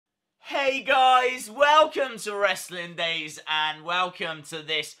Hey guys, welcome to Wrestling Days and welcome to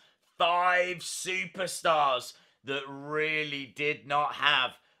this 5 superstars that really did not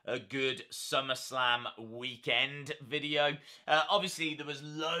have a good SummerSlam weekend video. Obviously there was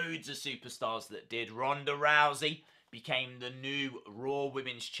loads of superstars that did. Ronda Rousey became the new Raw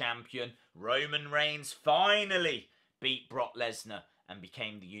Women's Champion. Roman Reigns finally beat Brock Lesnar and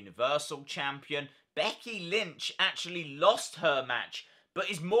became the Universal Champion. Becky Lynch actually lost her match, but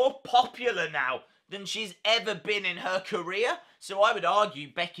is more popular now than she's ever been in her career. So I would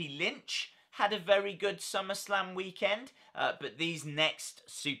argue Becky Lynch had a very good SummerSlam weekend, but these next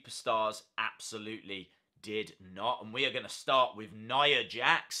superstars absolutely did not. And we are going to start with Nia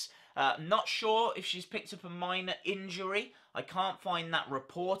Jax. Not sure if she's picked up a minor injury. I can't find that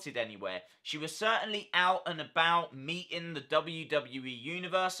reported anywhere. She was certainly out and about meeting the WWE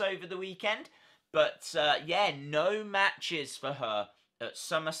Universe over the weekend. But yeah, no matches for her at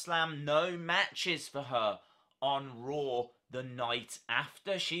SummerSlam. No matches for her on Raw the night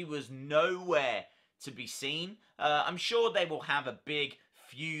after. She was nowhere to be seen. I'm sure they will have a big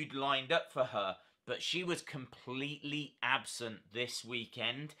feud lined up for her, but she was completely absent this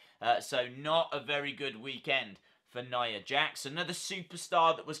weekend. So not a very good weekend for Nia Jax. Another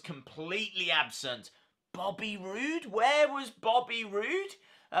superstar that was completely absent, Bobby Roode. Where was Bobby Roode?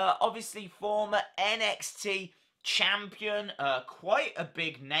 Obviously former NXT champion, quite a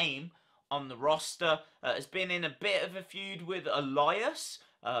big name on the roster. Has been in a bit of a feud with Elias,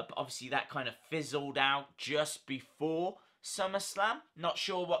 but obviously that kind of fizzled out just before SummerSlam. Not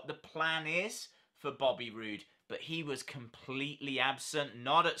sure what the plan is for Bobby Roode, but he was completely absent,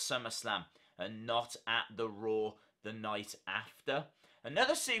 not at SummerSlam and not at the Raw the night after.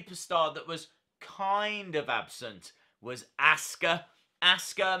 Another superstar that was kind of absent was Asuka.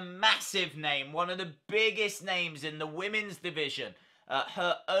 Asuka, massive name, one of the biggest names in the women's division.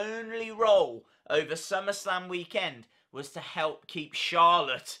 Her only role over SummerSlam weekend was to help keep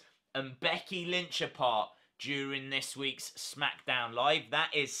Charlotte and Becky Lynch apart during this week's Smackdown Live. That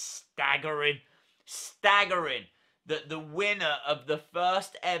is staggering. Staggering that the winner of the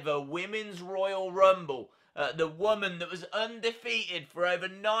first ever Women's Royal Rumble, the woman that was undefeated for over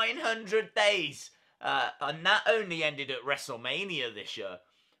 900 days, and that only ended at WrestleMania this year,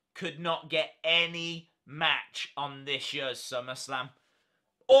 could not get any match on this year's SummerSlam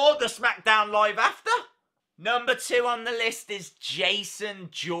or the SmackDown Live after. Number 2 on the list is Jason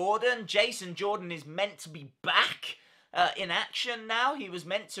Jordan. Jason Jordan is meant to be back in action now. He was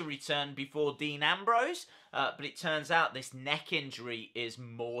meant to return before Dean Ambrose, but it turns out this neck injury is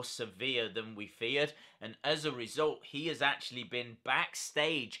more severe than we feared, and as a result he has actually been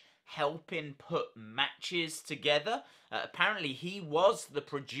backstage helping put matches together. Apparently he was the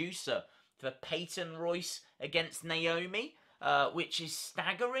producer for Peyton Royce against Naomi, which is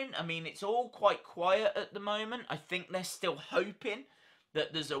staggering. I mean, it's all quite quiet at the moment. I think they're still hoping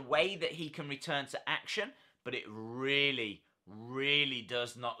that there's a way that he can return to action, but it really, really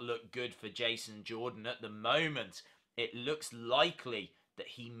does not look good for Jason Jordan at the moment. It looks likely that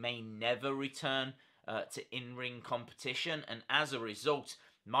he may never return to in-ring competition, and as a result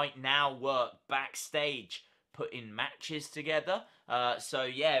might now work backstage putting matches together. So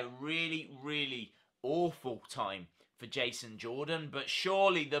yeah, really, really awful time for Jason Jordan. But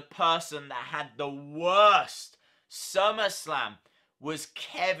surely the person that had the worst SummerSlam was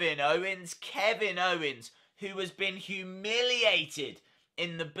Kevin Owens. Kevin Owens, who has been humiliated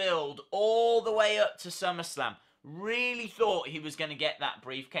in the build all the way up to SummerSlam. Really thought he was going to get that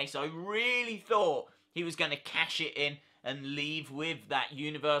briefcase. I really thought he was going to cash it in and leave with that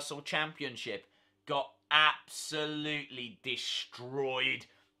Universal Championship. Got absolutely destroyed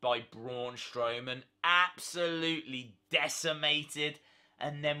by Braun Strowman. Absolutely decimated.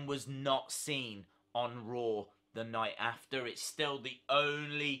 And then was not seen on Raw the night after. It's still the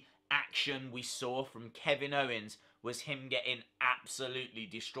only action we saw from Kevin Owens was him getting absolutely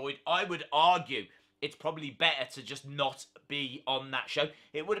destroyed. I would argue it's probably better to just not be on that show.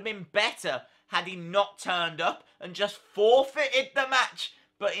 It would have been better had he not turned up and just forfeited the match.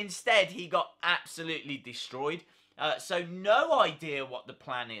 But instead, he got absolutely destroyed. So no idea what the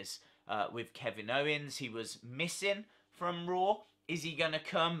plan is with Kevin Owens. He was missing from Raw. Is he going to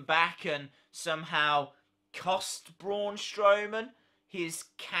come back and somehow cost Braun Strowman his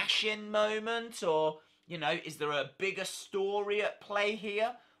cash-in moment? Or, you know, is there a bigger story at play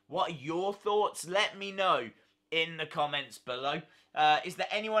here? What are your thoughts? Let me know in the comments below. Is there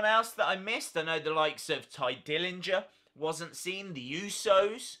anyone else that I missed? I know the likes of Ty Dillinger wasn't seen. The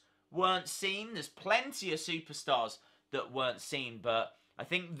Usos weren't seen. There's plenty of superstars that weren't seen, but I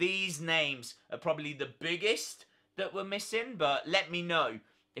think these names are probably the biggest that were missing. But let me know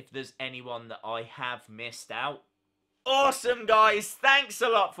if there's anyone that I have missed out. Awesome, guys. Thanks a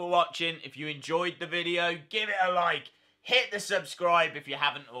lot for watching. If you enjoyed the video, give it a like. Hit the subscribe if you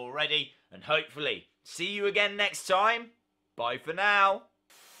haven't already. And hopefully, see you again next time. Bye for now.